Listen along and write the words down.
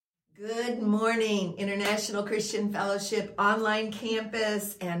Good morning, International Christian Fellowship online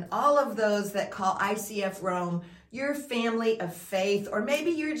campus, and all of those that call ICF Rome your family of faith, or maybe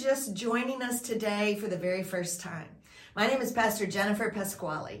you're just joining us today for the very first time. My name is Pastor Jennifer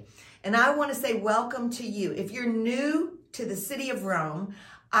Pasquale, and I want to say welcome to you. If you're new to the city of Rome,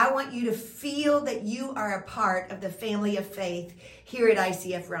 I want you to feel that you are a part of the family of faith here at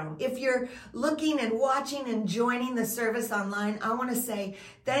ICF Rome. If you're looking and watching and joining the service online, I want to say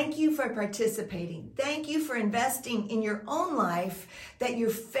thank you for participating. Thank you for investing in your own life, that your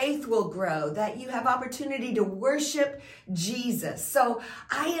faith will grow, that you have opportunity to worship Jesus. So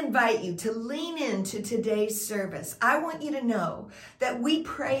I invite you to lean into today's service. I want you to know that we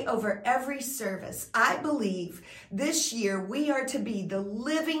pray over every service. I believe this year we are to be the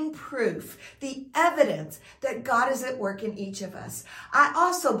living proof, the evidence that God is at work in each of us. I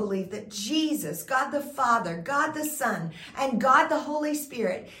also believe that Jesus, God the Father, God the Son, and God the Holy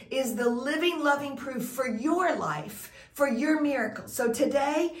Spirit is the living, loving proof for your life, for your miracle. So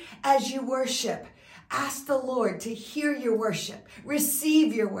today, as you worship, ask the Lord to hear your worship,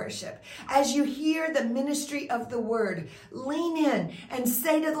 receive your worship. As you hear the ministry of the word, lean in and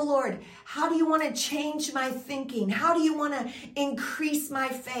say to the Lord, how do you want to change my thinking? How do you want to increase my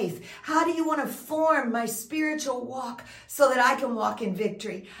faith? How do you want to form my spiritual walk so that I can walk in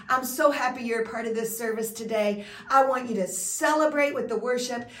victory? I'm so happy you're a part of this service today. I want you to celebrate with the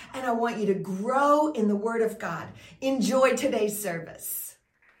worship, and I want you to grow in the word of God. Enjoy today's service.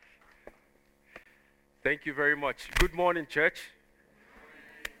 Thank you very much. Good morning, church.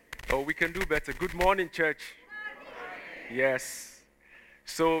 Oh, we can do better. Good morning, church. Yes.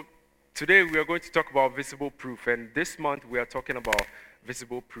 So today we are going to talk about visible proof, and this month we are talking about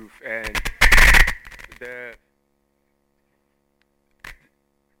visible proof. And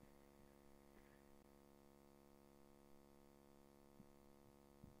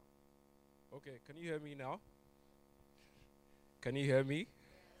Okay, can you hear me now? Can you hear me?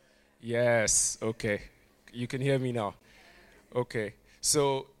 Yes, okay. You can hear me now. Okay.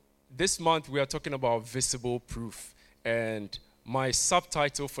 So this month we are talking about visible proof. And my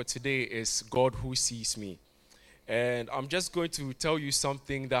subtitle for today is God Who Sees Me. And I'm just going to tell you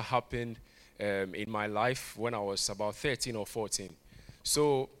something that happened in my life when I was about 13 or 14.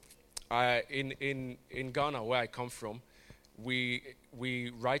 So in Ghana, where I come from, we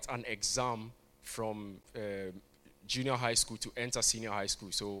write an exam from junior high school to enter senior high school.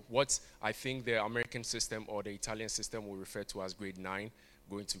 So what I think the American system or the Italian system will refer to as grade 9,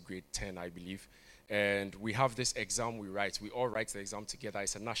 going to grade 10, I believe. And we have this exam we write. We all write the exam together.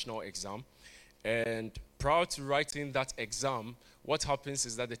 It's a national exam. And prior to writing that exam, what happens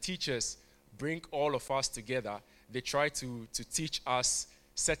is that the teachers bring all of us together. They try to teach us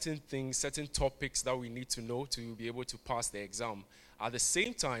certain things, certain topics that we need to know to be able to pass the exam. At the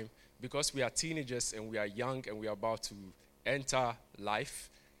same time, because we are teenagers and we are young and we are about to enter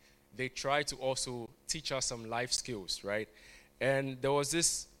life, they try to also teach us some life skills, right? And there was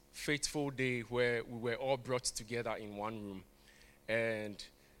this fateful day where we were all brought together in one room. And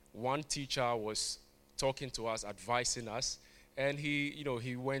one teacher was talking to us, advising us. And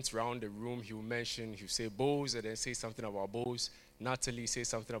he went around the room. He would say Bose, and then say something about Bose. Natalie, say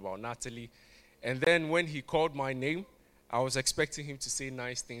something about Natalie. And then when he called my name, I was expecting him to say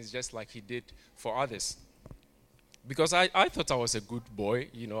nice things just like he did for others. Because I thought I was a good boy.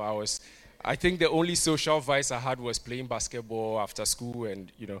 I think the only social vice I had was playing basketball after school, and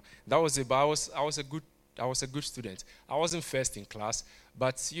that was it. But I was a good student. I wasn't first in class,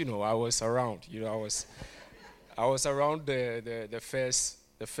 but I was around. I was around the first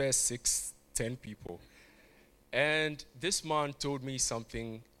 6-10 people. And this man told me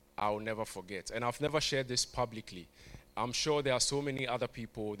something I'll never forget, and I've never shared this publicly. I'm sure there are so many other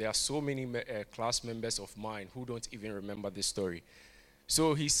people, there are so many class members of mine who don't even remember this story.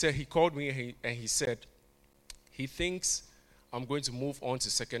 So he called me and he said, he thinks I'm going to move on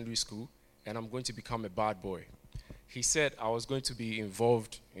to secondary school and I'm going to become a bad boy. He said I was going to be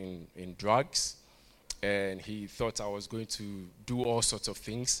involved in drugs, and he thought I was going to do all sorts of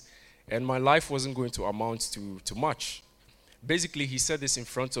things, and my life wasn't going to amount to much. Basically, he said this in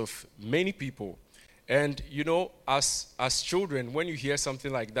front of many people. And, as children, when you hear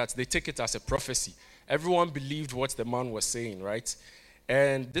something like that, they take it as a prophecy. Everyone believed what the man was saying, right?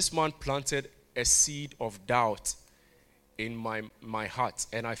 And this man planted a seed of doubt in my heart,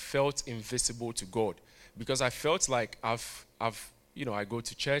 and I felt invisible to God, because I felt like I go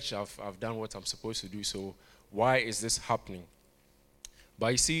to church, I've done what I'm supposed to do, so why is this happening?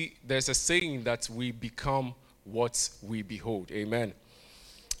 But you see, there's a saying that we become what we behold. Amen.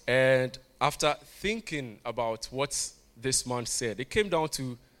 And after thinking about what this man said, it came down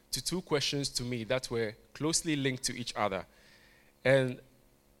to to two questions to me that were closely linked to each other. And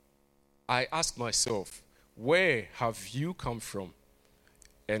I asked myself, where have you come from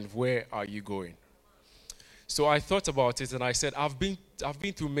and where are you going? So I thought about it and I said, I've been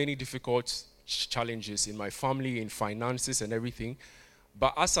through many difficult challenges in my family, in finances and everything.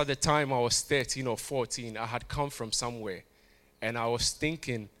 But as at the time I was 13 or 14, I had come from somewhere and I was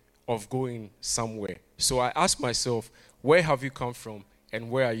thinking of going somewhere. So I asked myself, where have you come from and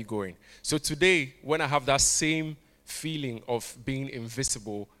where are you going? So today, when I have that same feeling of being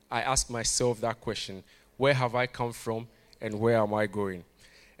invisible, I ask myself that question, where have I come from and where am I going?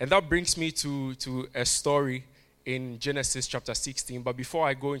 And that brings me to a story in Genesis chapter 16. But before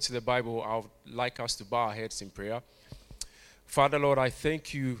I go into the Bible, I would like us to bow our heads in prayer. Father, Lord, I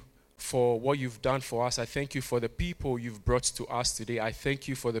thank you for what you've done for us. I thank you for the people you've brought to us today. I thank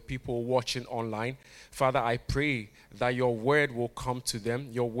you for the people watching online. Father, I pray that your word will come to them.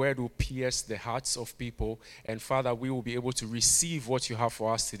 Your word will pierce the hearts of people. And Father, we will be able to receive what you have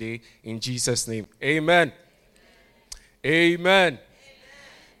for us today in Jesus' name. Amen. Amen.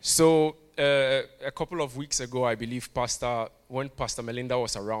 So a couple of weeks ago, I believe, when Pastor Melinda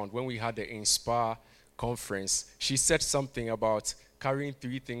was around, when we had the Inspire conference, she said something about carrying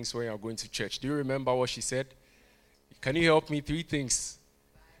 3 things when you're going to church. Do you remember what she said? Can you help me? 3 things.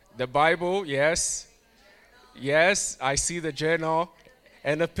 The Bible, yes. Yes, I see the journal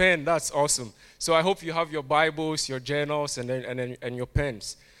and a pen. That's awesome. So I hope you have your Bibles, your journals, and your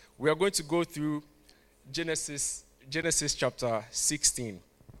pens. We are going to go through Genesis chapter 16.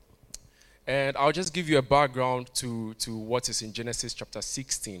 And I'll just give you a background to what is in Genesis chapter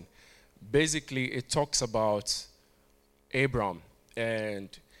 16. Basically, it talks about Abram and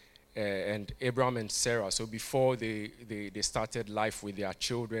Abram and Sarah. So before they started life with their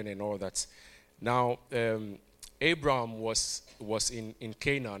children and all that. Now, Abram was in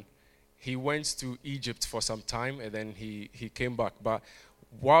Canaan. He went to Egypt for some time and then he came back. But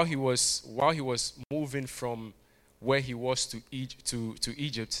while he was moving from where he was to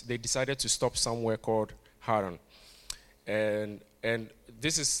Egypt, they decided to stop somewhere called Haran. And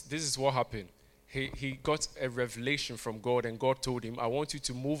this is what happened. He got a revelation from God, and God told him, I want you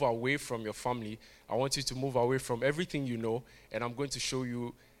to move away from your family. I want you to move away from everything you know, and I'm going to show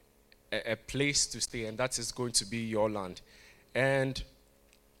you a place to stay, and that is going to be your land. And,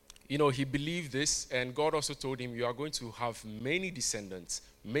 he believed this, and God also told him, you are going to have many descendants,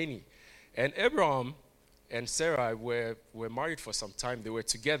 many. And Abraham and Sarah were married for some time. They were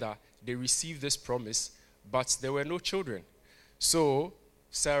together. They received this promise, but there were no children. So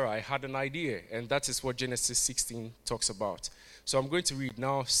Sarah had an idea, and that is what Genesis 16 talks about. So I'm going to read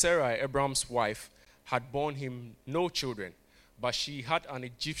now. Sarah, Abraham's wife, had borne him no children, but she had an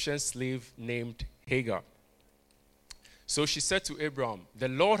Egyptian slave named Hagar. So she said to Abraham, the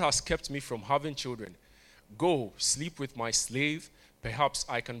Lord has kept me from having children. Go, sleep with my slave. Perhaps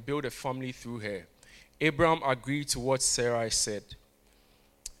I can build a family through her. Abraham agreed to what Sarai said.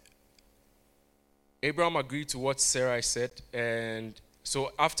 And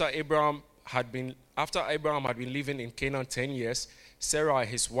so after Abraham had been living in Canaan 10 years, Sarah,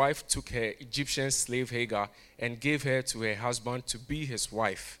 his wife, took her Egyptian slave Hagar and gave her to her husband to be his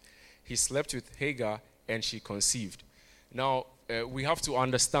wife. He slept with Hagar and she conceived. Now, we have to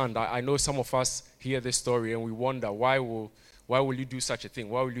understand, I know some of us hear this story and we wonder, why will you do such a thing?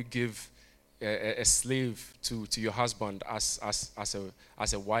 Why will you give a slave to your husband as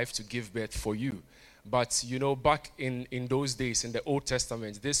a wife to give birth for you? But back in those days, in the Old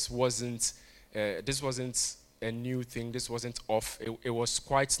Testament, this wasn't a new thing. This wasn't off. It was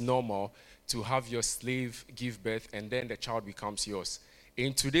quite normal to have your slave give birth and then the child becomes yours.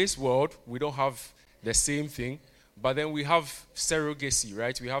 In today's world, we don't have the same thing, but then we have surrogacy,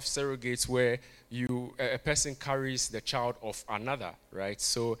 right? We have surrogates where a person carries the child of another, right?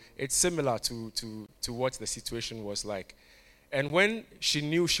 So it's similar to what the situation was like. And when she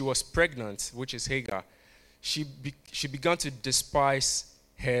knew she was pregnant, which is Hagar, she began to despise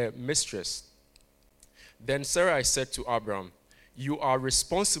her mistress. Then Sarai said to Abram, you are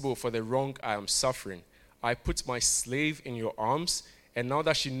responsible for the wrong I am suffering. I put my slave in your arms, and now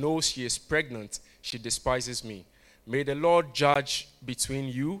that she knows she is pregnant, she despises me. May the Lord judge between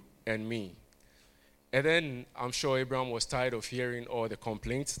you and me. And then I'm sure Abraham was tired of hearing all the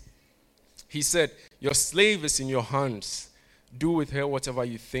complaints. He said, your slave is in your hands. Do with her whatever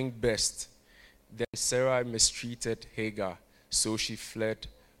you think best. Then Sarah mistreated Hagar, so she fled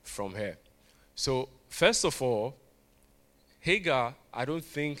from her. So first of all, Hagar, I don't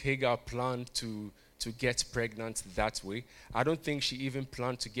think Hagar planned to get pregnant that way. I don't think she even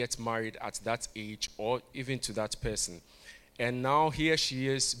planned to get married at that age or even to that person. And now here she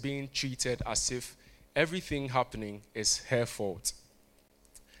is being treated as if everything happening is her fault.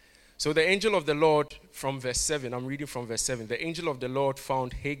 So the angel of the Lord, from verse 7, I'm reading from verse 7. The angel of the Lord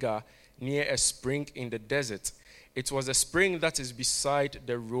found Hagar near a spring in the desert. It was a spring that is beside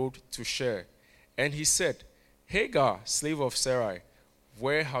the road to Shur. And he said, Hagar, slave of Sarai,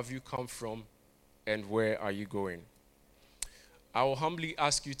 where have you come from and where are you going? I will humbly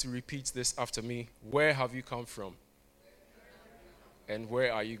ask you to repeat this after me. Where have you come from? And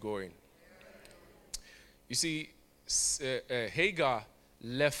where are you going? You see, Hagar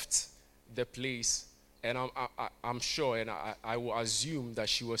left the place, and I'm sure, and I will assume that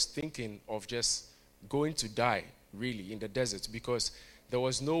she was thinking of just going to die, really, in the desert, because there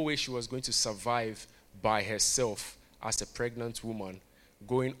was no way she was going to survive by herself as a pregnant woman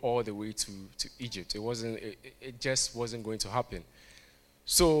going all the way to Egypt. It just wasn't going to happen.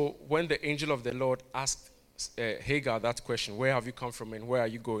 So when the angel of the Lord asked Hagar that question, where have you come from and where are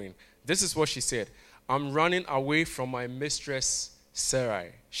you going? This is what she said. I'm running away from my mistress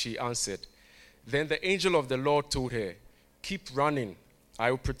Sarai, she answered. Then the angel of the Lord told her, keep running. I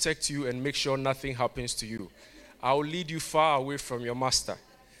will protect you and make sure nothing happens to you. I will lead you far away from your master.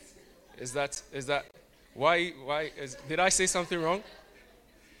 Is that why did I say something wrong?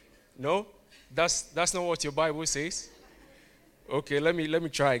 No? That's not what your Bible says? Okay, let me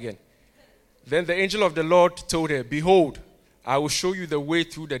try again. Then the angel of the Lord told her, behold, I will show you the way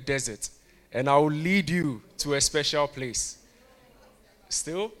through the desert, and I will lead you to a special place.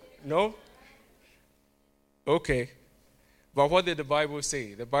 Still? No? Okay. But what did the Bible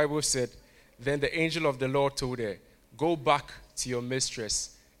say? The Bible said, then the angel of the Lord told her, go back to your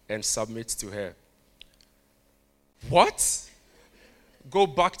mistress and submit to her. What? Go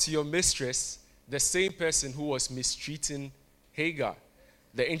back to your mistress, the same person who was mistreating Hagar.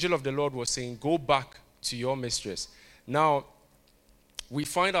 The angel of the Lord was saying, go back to your mistress. Now, we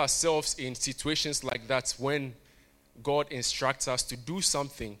find ourselves in situations like that when God instructs us to do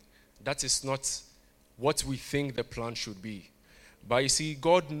something that is not what we think the plan should be. But you see,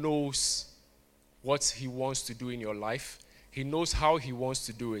 God knows what he wants to do in your life. He knows how he wants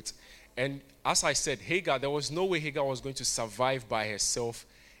to do it. And as I said, Hagar, there was no way Hagar was going to survive by herself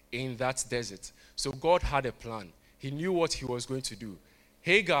in that desert. So God had a plan. He knew what he was going to do.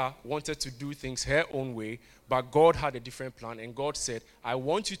 Hagar wanted to do things her own way, but God had a different plan. And God said, I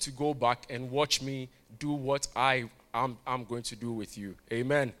want you to go back and watch me do what I'm going to do with you.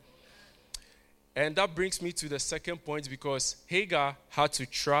 Amen. And that brings me to the second point, because Hagar had to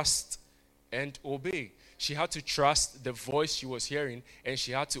trust and obey. She had to trust the voice she was hearing, and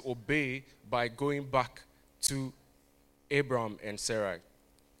she had to obey by going back to Abraham and Sarai.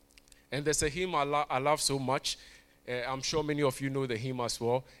 And there's a hymn I love so much. I'm sure many of you know the hymn as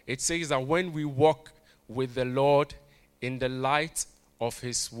well. It says that when we walk with the Lord in the light of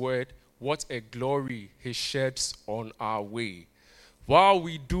his word, what a glory he sheds on our way. While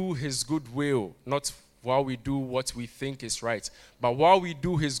we do his good will, not while we do what we think is right, but while we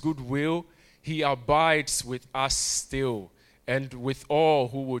do his good will, he abides with us still, and with all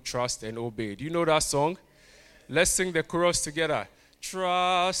who will trust and obey. Do you know that song? Let's sing the chorus together.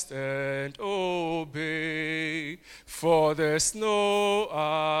 Trust and obey, for there's no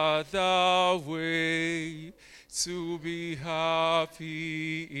other way to be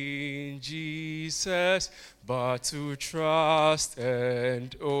happy in Jesus, but to trust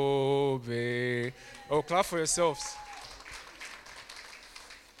and obey. Oh, clap for yourselves.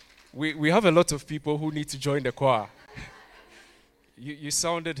 We have a lot of people who need to join the choir. You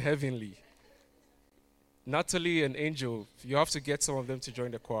sounded heavenly. Natalie and Angel, you have to get some of them to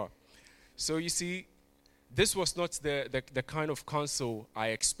join the choir. So you see, this was not the kind of counsel I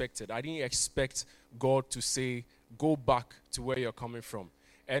expected. I didn't expect God to say, go back to where you're coming from.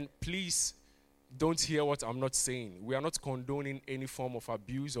 And please don't hear what I'm not saying. We are not condoning any form of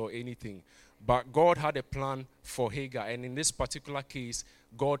abuse or anything. But God had a plan for Hagar. And in this particular case,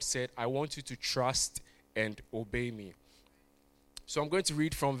 God said, I want you to trust and obey me. So I'm going to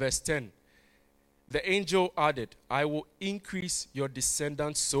read from verse 10. The angel added, I will increase your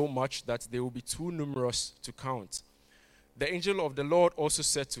descendants so much that they will be too numerous to count. The angel of the Lord also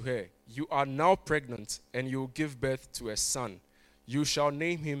said to her, you are now pregnant, and you will give birth to a son. You shall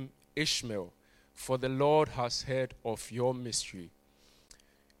name him Ishmael, for the Lord has heard of your mystery.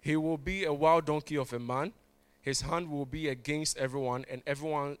 He will be a wild donkey of a man. His hand will be against everyone, and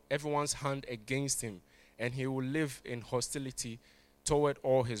everyone's hand against him. And he will live in hostility toward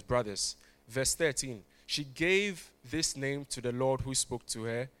all his brothers. Verse 13, she gave this name to the Lord who spoke to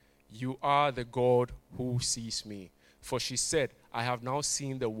her, you are the God who sees me. For she said, I have now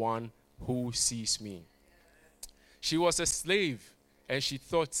seen the one who sees me. She was a slave, and she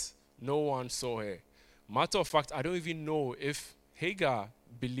thought no one saw her. Matter of fact, I don't even know if Hagar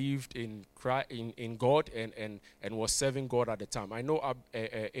believed in God and was serving God at the time. I know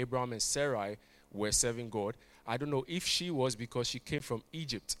Abraham and Sarai were serving God. I don't know if she was, because she came from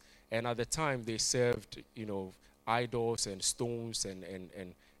Egypt, and at the time they served, idols and stones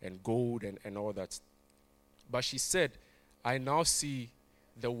and gold and all that. But she said, I now see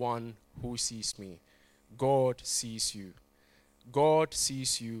the one who sees me. God sees you. God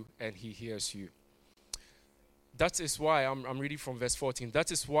sees you and he hears you. That is why, I'm reading from verse 14,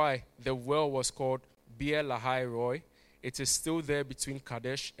 that is why the well was called Beer Lahai Roi. It is still there between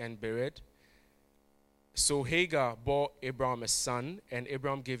Kadesh and Bered. So Hagar bore Abraham a son, and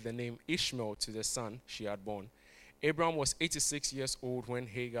Abraham gave the name Ishmael to the son she had born. Abraham was 86 years old when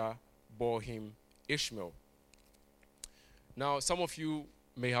Hagar bore him Ishmael. Now, some of you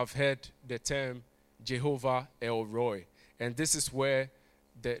may have heard the term Jehovah El Roi, and this is where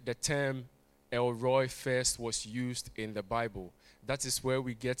the term El Roi first was used in the Bible. That is where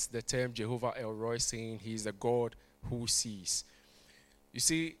we get the term Jehovah El Roi, saying he is the God who sees. You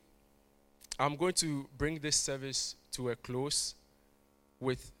see, I'm going to bring this service to a close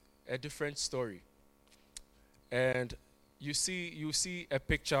with a different story. And you see a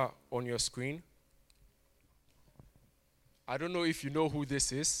picture on your screen. I don't know if you know who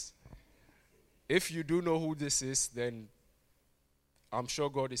this is. If you do know who this is, then I'm sure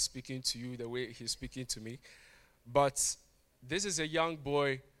God is speaking to you the way he's speaking to me. But this is a young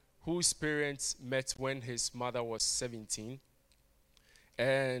boy whose parents met when his mother was 17.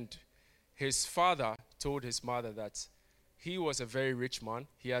 And his father told his mother that he was a very rich man.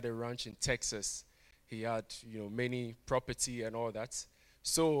 He had a ranch in Texas. He had, many property and all that.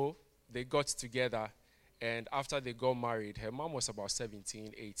 So they got together, and after they got married, her mom was about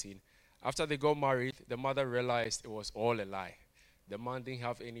 17, 18. After they got married, the mother realized it was all a lie. The man didn't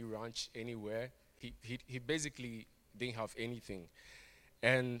have any ranch anywhere. He basically didn't have anything.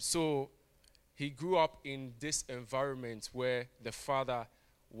 And so he grew up in this environment where the father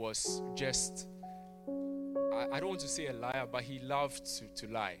was just, I don't want to say a liar, but he loved to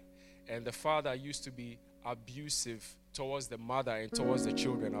lie. And the father used to be abusive towards the mother and towards the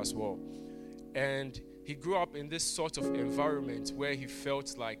children as well. And he grew up in this sort of environment where he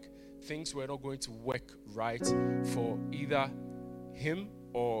felt like things were not going to work right for either him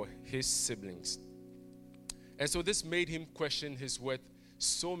or his siblings. And so this made him question his worth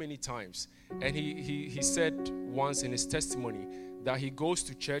so many times. And he said once in his testimony that he goes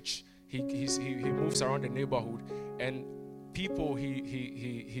to church, he moves around the neighborhood, and people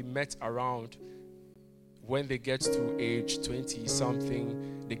he met around, when they get to age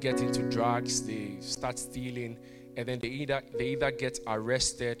 20-something, they get into drugs, they start stealing, and then they either get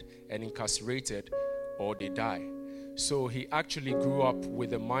arrested and incarcerated or they die. So he actually grew up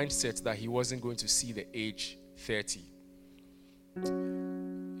with the mindset that he wasn't going to see the age 30.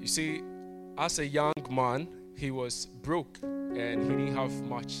 You see, as a young man, he was broke and he didn't have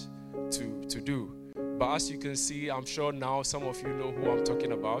much to do. But as you can see, I'm sure now some of you know who I'm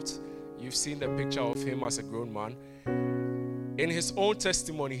talking about. You've seen the picture of him as a grown man. In his own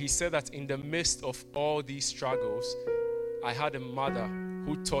testimony, he said that in the midst of all these struggles, I had a mother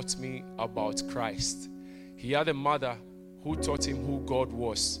who taught me about Christ. He had a mother who taught him who God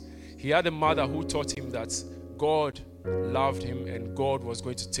was. He had a mother who taught him that God loved him and God was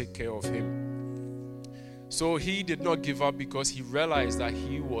going to take care of him. So he did not give up because he realized that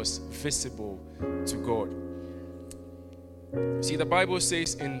he was visible to God. See, the Bible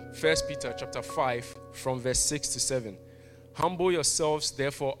says in 1 Peter chapter 5 from verse 6 to 7, humble yourselves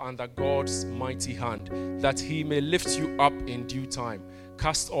therefore under God's mighty hand, that he may lift you up in due time.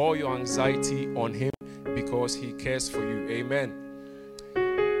 Cast all your anxiety on him because he cares for you. Amen.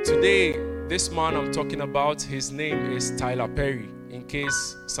 Today, this man I'm talking about, his name is Tyler Perry, in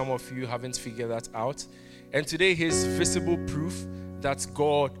case some of you haven't figured that out. And today, he's visible proof that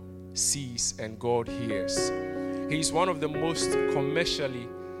God sees and God hears. He's one of the most commercially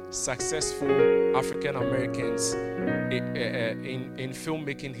successful African Americans in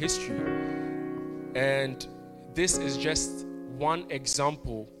filmmaking history. And this is just one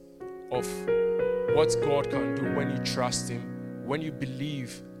example of what God can do when you trust him, when you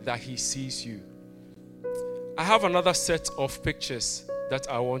believe that he sees you. I have another set of pictures that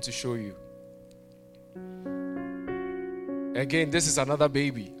I want to show you. Again, this is another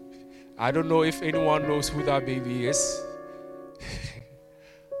baby. I don't know if anyone knows who that baby is.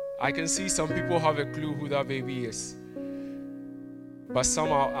 I can see some people have a clue who that baby is, but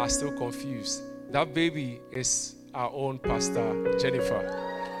some are still confused. That baby is our own Pastor Jennifer.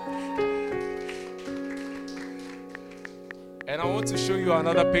 And I want to show you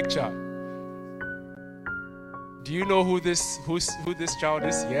another picture. Do you know who this child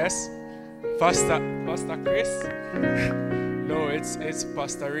is? Yes? Pastor Chris? No, it's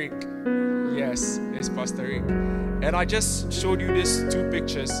Pastor Rick. Yes, it's Pastor Rick. And I just showed you these two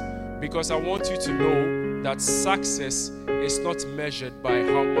pictures because I want you to know that success is not measured by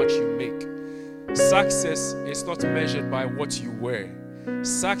how much you make. Success is not measured by what you wear.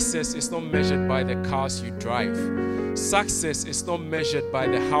 Success is not measured by the cars you drive. Success is not measured by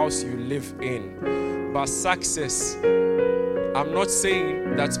the house you live in. But success, I'm not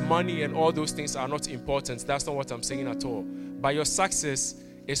saying that money and all those things are not important. That's not what I'm saying at all. But your success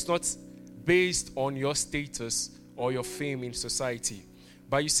is not based on your status or your fame in society.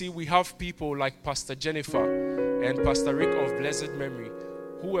 But you see, we have people like Pastor Jennifer and Pastor Rick of blessed memory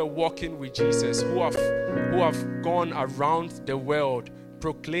who are walking with Jesus, who have gone around the world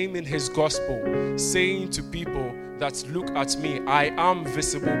proclaiming his gospel, saying to people that look at me, I am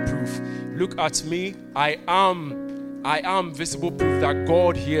visible proof. Look at me, I am visible proof that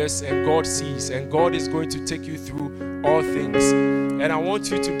God hears and God sees, and God is going to take you through all things. And I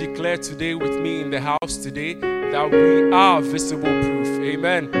want you to declare today with me in the house today that we are visible proof.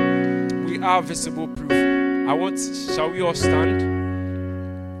 Amen. We are visible proof. Shall we all stand?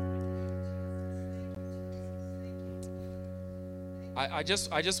 I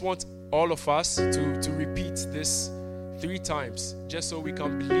just want all of us to repeat this 3 times, just so we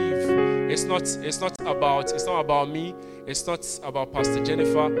can believe. It's not about me. It's not about Pastor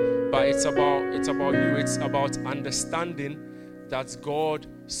Jennifer, but it's about you. It's about understanding that God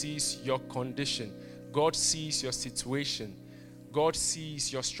sees your condition. God sees your situation. God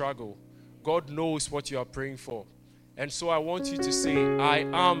sees your struggle. God knows what you are praying for. And so I want you to say, I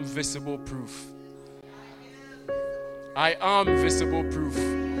am visible proof. I am visible proof.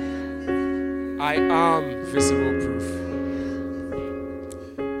 I am visible proof.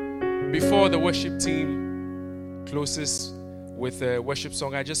 Before the worship team closes with a worship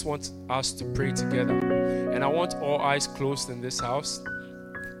song, I just want us to pray together. And I want all eyes closed in this house.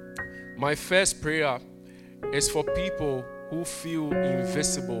 My first prayer is for people who feel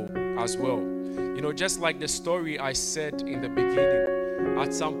invisible as well. You know, just like the story I said in the beginning,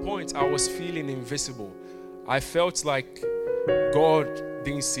 at some point I was feeling invisible. I felt like God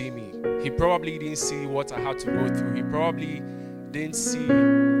didn't see me. He probably didn't see what I had to go through. He probably didn't see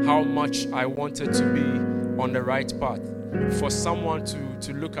how much I wanted to be on the right path. For someone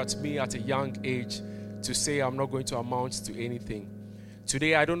to look at me at a young age to say I'm not going to amount to anything.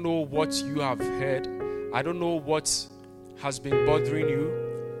 Today, I don't know what you have heard. I don't know what has been bothering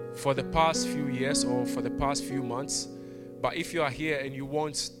you for the past few years or for the past few months. But if you are here and you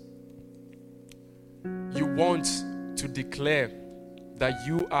want to declare that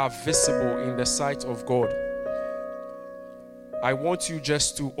you are visible in the sight of God, I want you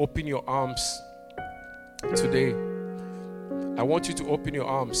just to open your arms today. I want you to open your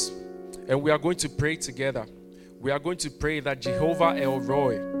arms, and we are going to pray together. We are going to pray that Jehovah El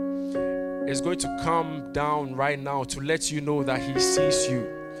Roi is going to come down right now to let you know that he sees you.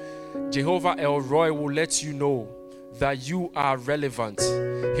 Jehovah El Roi will let you know that you are relevant.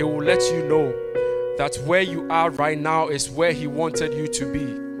 He will let you know that where you are right now is where he wanted you to be.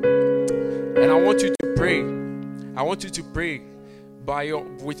 And I want you to pray. I want you to pray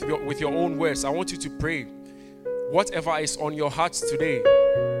with your own words. I want you to pray. Whatever is on your heart today,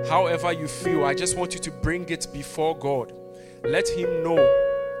 however you feel, I just want you to bring it before God. Let him know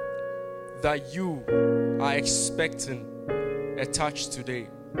that you are expecting a touch today.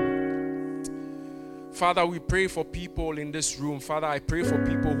 Father, we pray for people in this room. Father, I pray for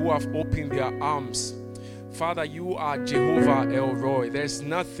people who have opened their arms. Father, you are Jehovah El Roi. There's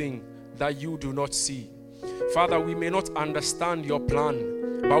nothing that you do not see. Father, we may not understand your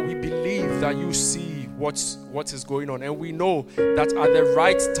plan, but we believe that you see what is going on. And we know that at the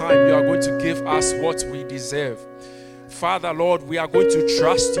right time, you are going to give us what we deserve. Father, Lord, we are going to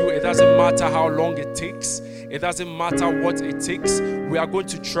trust you. It doesn't matter how long it takes. It doesn't matter what it takes. We are going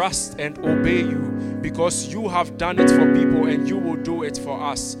to trust and obey you because you have done it for people and you will do it for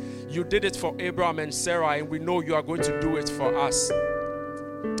us. You did it for Abraham and Sarah, and we know you are going to do it for us.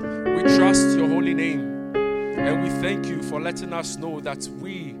 We trust your holy name, and we thank you for letting us know that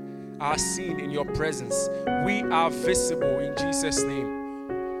we are seen in your presence. We are visible in Jesus'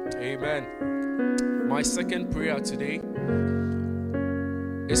 name. Amen. My second prayer today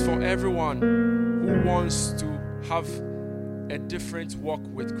is for everyone who wants to have a different walk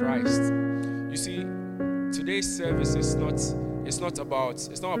with Christ. You see, today's service is not about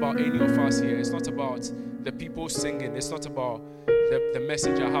any of us here. It's not about the people singing. It's not about the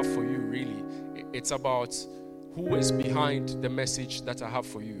message I have for you, really. It's about who is behind the message that I have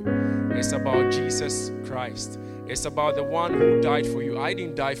for you. It's about Jesus Christ. It's about the one who died for you. I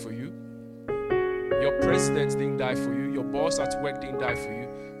didn't die for you. Your president didn't die for you. Your boss at work didn't die for you.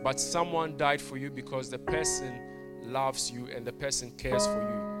 But someone died for you because the person loves you and the person cares for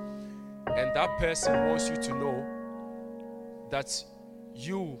you. And that person wants you to know that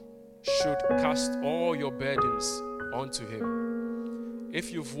you should cast all your burdens onto him.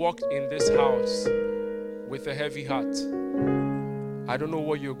 If you've walked in this house with a heavy heart, I don't know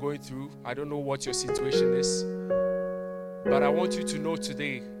what you're going through. I don't know what your situation is. But I want you to know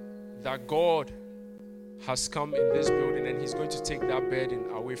today that God has come in this building and he's going to take that burden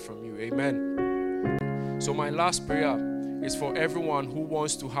away from you. Amen. So my last prayer is for everyone who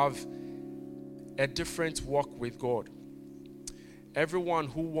wants to have a different walk with God. Everyone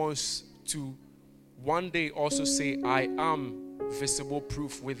who wants to one day also say, I am visible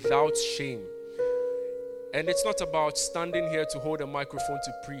proof without shame. And it's not about standing here to hold a microphone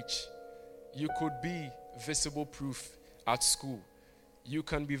to preach. You could be visible proof at school. You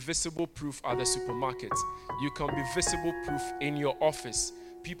can be visible proof at the supermarket. You can be visible proof in your office.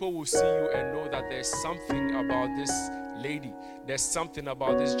 People will see you and know that there's something about this lady. There's something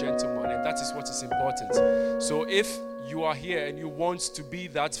about this gentleman, and that is what is important. So if you are here and you want to be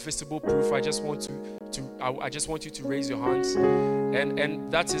that visible proof, I just want you to raise your hands,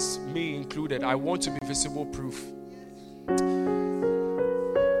 and that is me included. I want to be visible proof.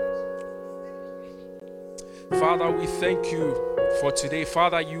 Father, we thank you for today.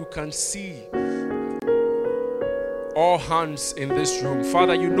 Father, you can see all hands in this room.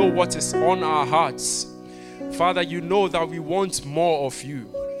 Father, you know what is on our hearts. Father, you know that we want more of you.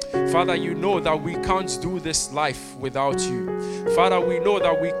 Father, you know that we can't do this life without you. Father, we know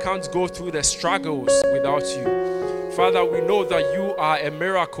that we can't go through the struggles without you. Father, we know that you are a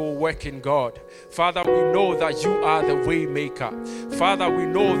miracle working God. Father, we know that you are the way maker. Father, we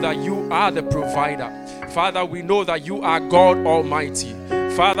know that you are the provider. Father, we know that you are God Almighty.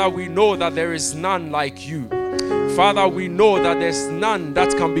 Father, we know that there is none like you. Father, we know that there's none that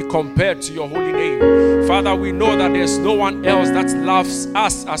can be compared to your holy name. Father, we know that there's no one else that loves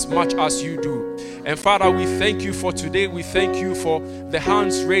us as much as you do. And Father, we thank you for today. We thank you for the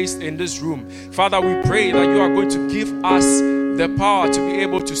hands raised in this room. Father, we pray that you are going to give us the power to be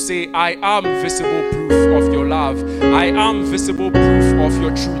able to say, I am visible proof of your love. I am visible proof of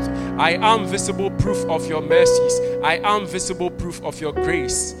your truth. I am visible proof of your mercies. I am visible proof of your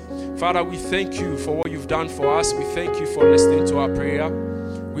grace. Father, we thank you for what you've done for us. We thank you for listening to our prayer.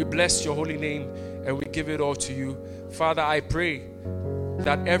 We bless your holy name and we give it all to you. Father, I pray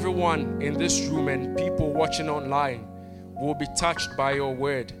that everyone in this room and people watching online will be touched by your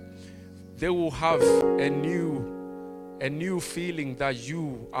word. They will have a new feeling that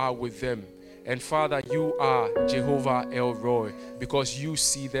you are with them. And Father, you are Jehovah El Roi, because you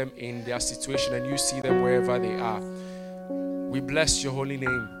see them in their situation and you see them wherever they are. We bless your holy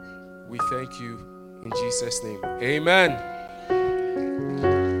name. We thank you in Jesus' name. Amen.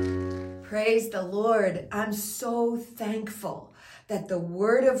 Praise the Lord. I'm so thankful that the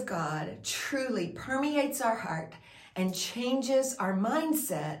Word of God truly permeates our heart and changes our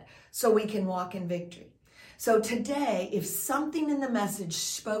mindset so we can walk in victory. So today, if something in the message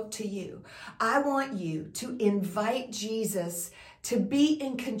spoke to you, I want you to invite Jesus to be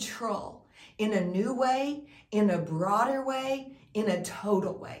in control in a new way, in a broader way, in a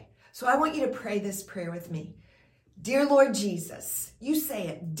total way. So I want you to pray this prayer with me. Dear Lord Jesus, you say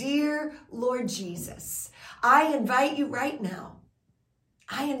it. Dear Lord Jesus, I invite you right now.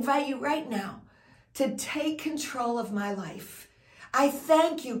 I invite you right now to take control of my life. I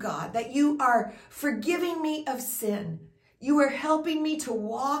thank you, God, that you are forgiving me of sin. You are helping me to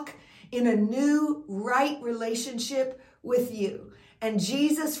walk in a new, right relationship with you. And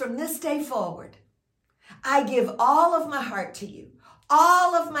Jesus, from this day forward, I give all of my heart to you,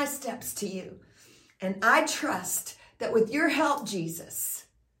 all of my steps to you. And I trust that with your help, Jesus,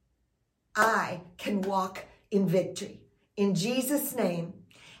 I can walk in victory. In Jesus' name,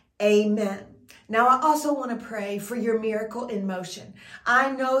 amen. Now, I also want to pray for your miracle in motion.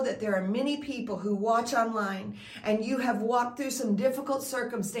 I know that there are many people who watch online and you have walked through some difficult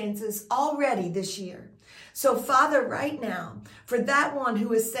circumstances already this year. So, Father, right now, for that one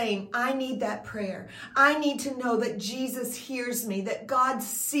who is saying, I need that prayer. I need to know that Jesus hears me, that God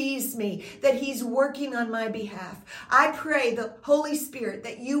sees me, that he's working on my behalf. I pray, the Holy Spirit,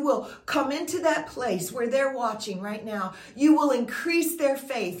 that you will come into that place where they're watching right now. You will increase their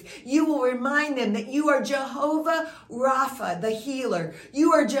faith. You will remind them that you are Jehovah Rapha, the healer.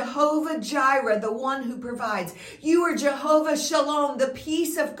 You are Jehovah Jireh, the one who provides. You are Jehovah Shalom, the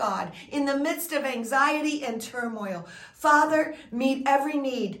peace of God in the midst of anxiety anxiety and turmoil. Father, meet every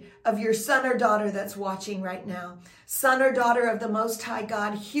need of your son or daughter that's watching right now. Son or daughter of the Most High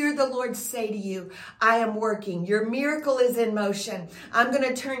God, hear the Lord say to you, I am working. Your miracle is in motion. I'm going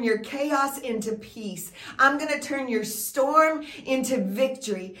to turn your chaos into peace. I'm going to turn your storm into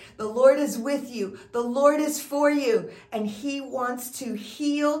victory. The Lord is with you. The Lord is for you. And he wants to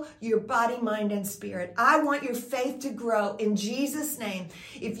heal your body, mind, and spirit. I want your faith to grow in Jesus' name.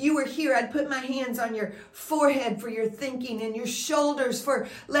 If you were here, I'd put my hands on your forehead for your thinking and your shoulders for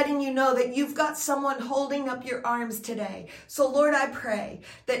letting you know that you've got someone holding up your arms today. So Lord, I pray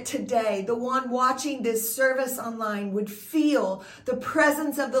that today the one watching this service online would feel the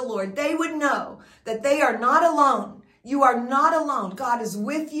presence of the Lord. They would know that they are not alone. You are not alone. God is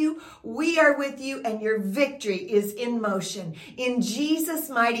with you. We are with you, and your victory is in motion. In Jesus'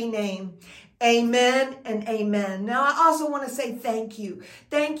 mighty name. Amen and amen. Now, I also want to say thank you.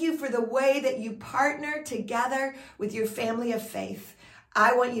 Thank you for the way that you partner together with your family of faith.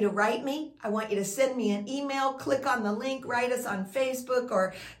 I want you to write me. I want you to send me an email. Click on the link, write us on Facebook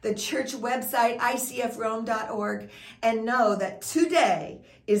or the church website, icfrome.org, and know that today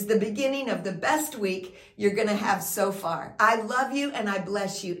is the beginning of the best week you're going to have so far. I love you and I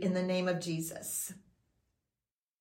bless you in the name of Jesus.